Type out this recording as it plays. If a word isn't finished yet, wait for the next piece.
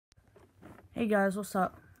Hey guys, what's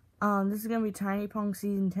up? This is gonna be Tiny Pong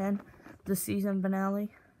Season 10, the season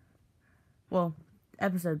finale. Well,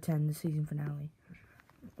 Episode 10, the season finale.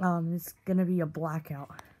 It's gonna be a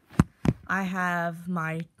blackout. I have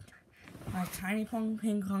my Tiny Pong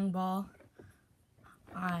ping pong ball.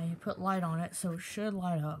 I put light on it, so it should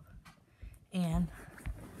light up. And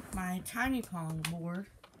my Tiny Pong board,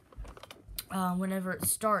 whenever it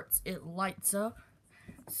starts, it lights up.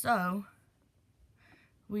 So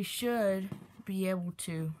we should be able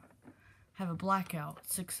to have a blackout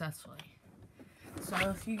successfully. So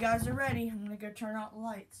if you guys are ready, I'm gonna go turn out the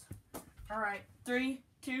lights. Alright, 3,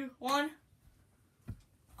 2, 1.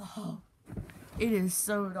 Oh, it is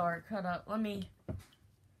so dark. Hold up, let me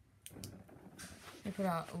put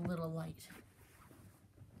out a little light.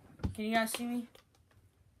 Can you guys see me?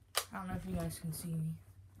 I don't know if you guys can see me.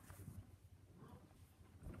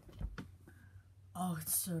 Oh,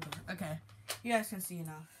 it's so dark. Okay, you guys can see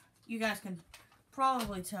enough. You guys can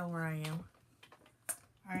probably tell where I am.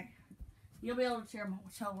 Alright, you'll be able to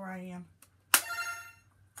tell where I am.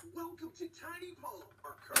 Welcome to Tiny Pong.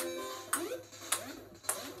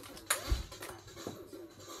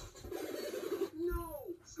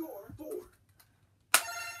 No, score 4.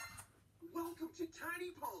 Welcome to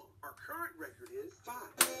Tiny Pong. Our current record is 5.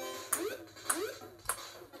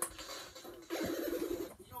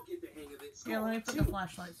 You'll get the hang of it. Here, let me put the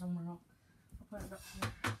flashlight somewhere else. I'll put it up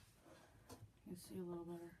here. You can see a little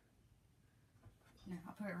better. No,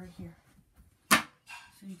 I'll put it right here.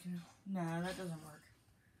 So you can... No, that doesn't work.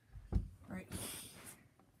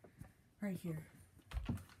 Right here.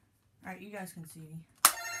 Alright, you guys can see me.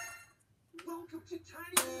 Welcome to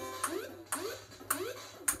Tiny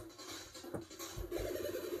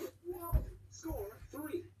Pong. Score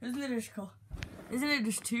 3. Isn't it just cool? Isn't it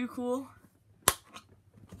just too cool?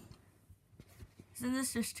 Isn't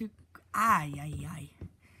this just too... Ay.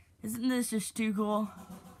 Isn't this just too cool?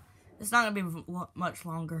 It's not going to be much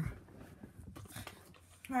longer.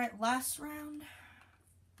 Alright, last round.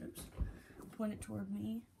 Oops. Point it toward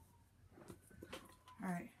me.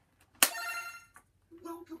 Alright.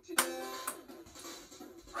 Welcome to...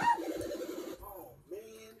 Oh,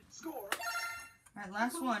 man. Score. Alright,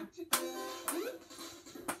 last one.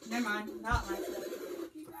 Never mind. Not like that.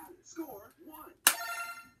 Score 1.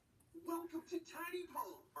 Welcome to Tiny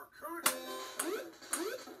Pong. Our current...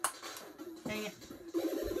 Dang it.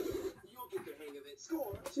 You'll get the hang of it.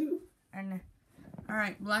 Score 2. And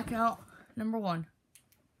alright, blackout number 1.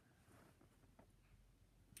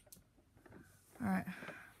 Alright.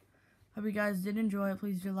 Hope you guys did enjoy it.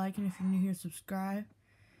 Please do like, and if you're new here, subscribe.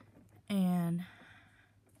 And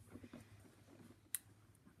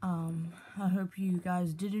I hope you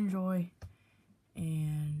guys did enjoy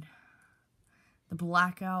and the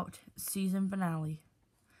blackout season finale.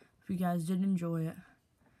 If you guys did enjoy it,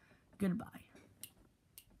 goodbye.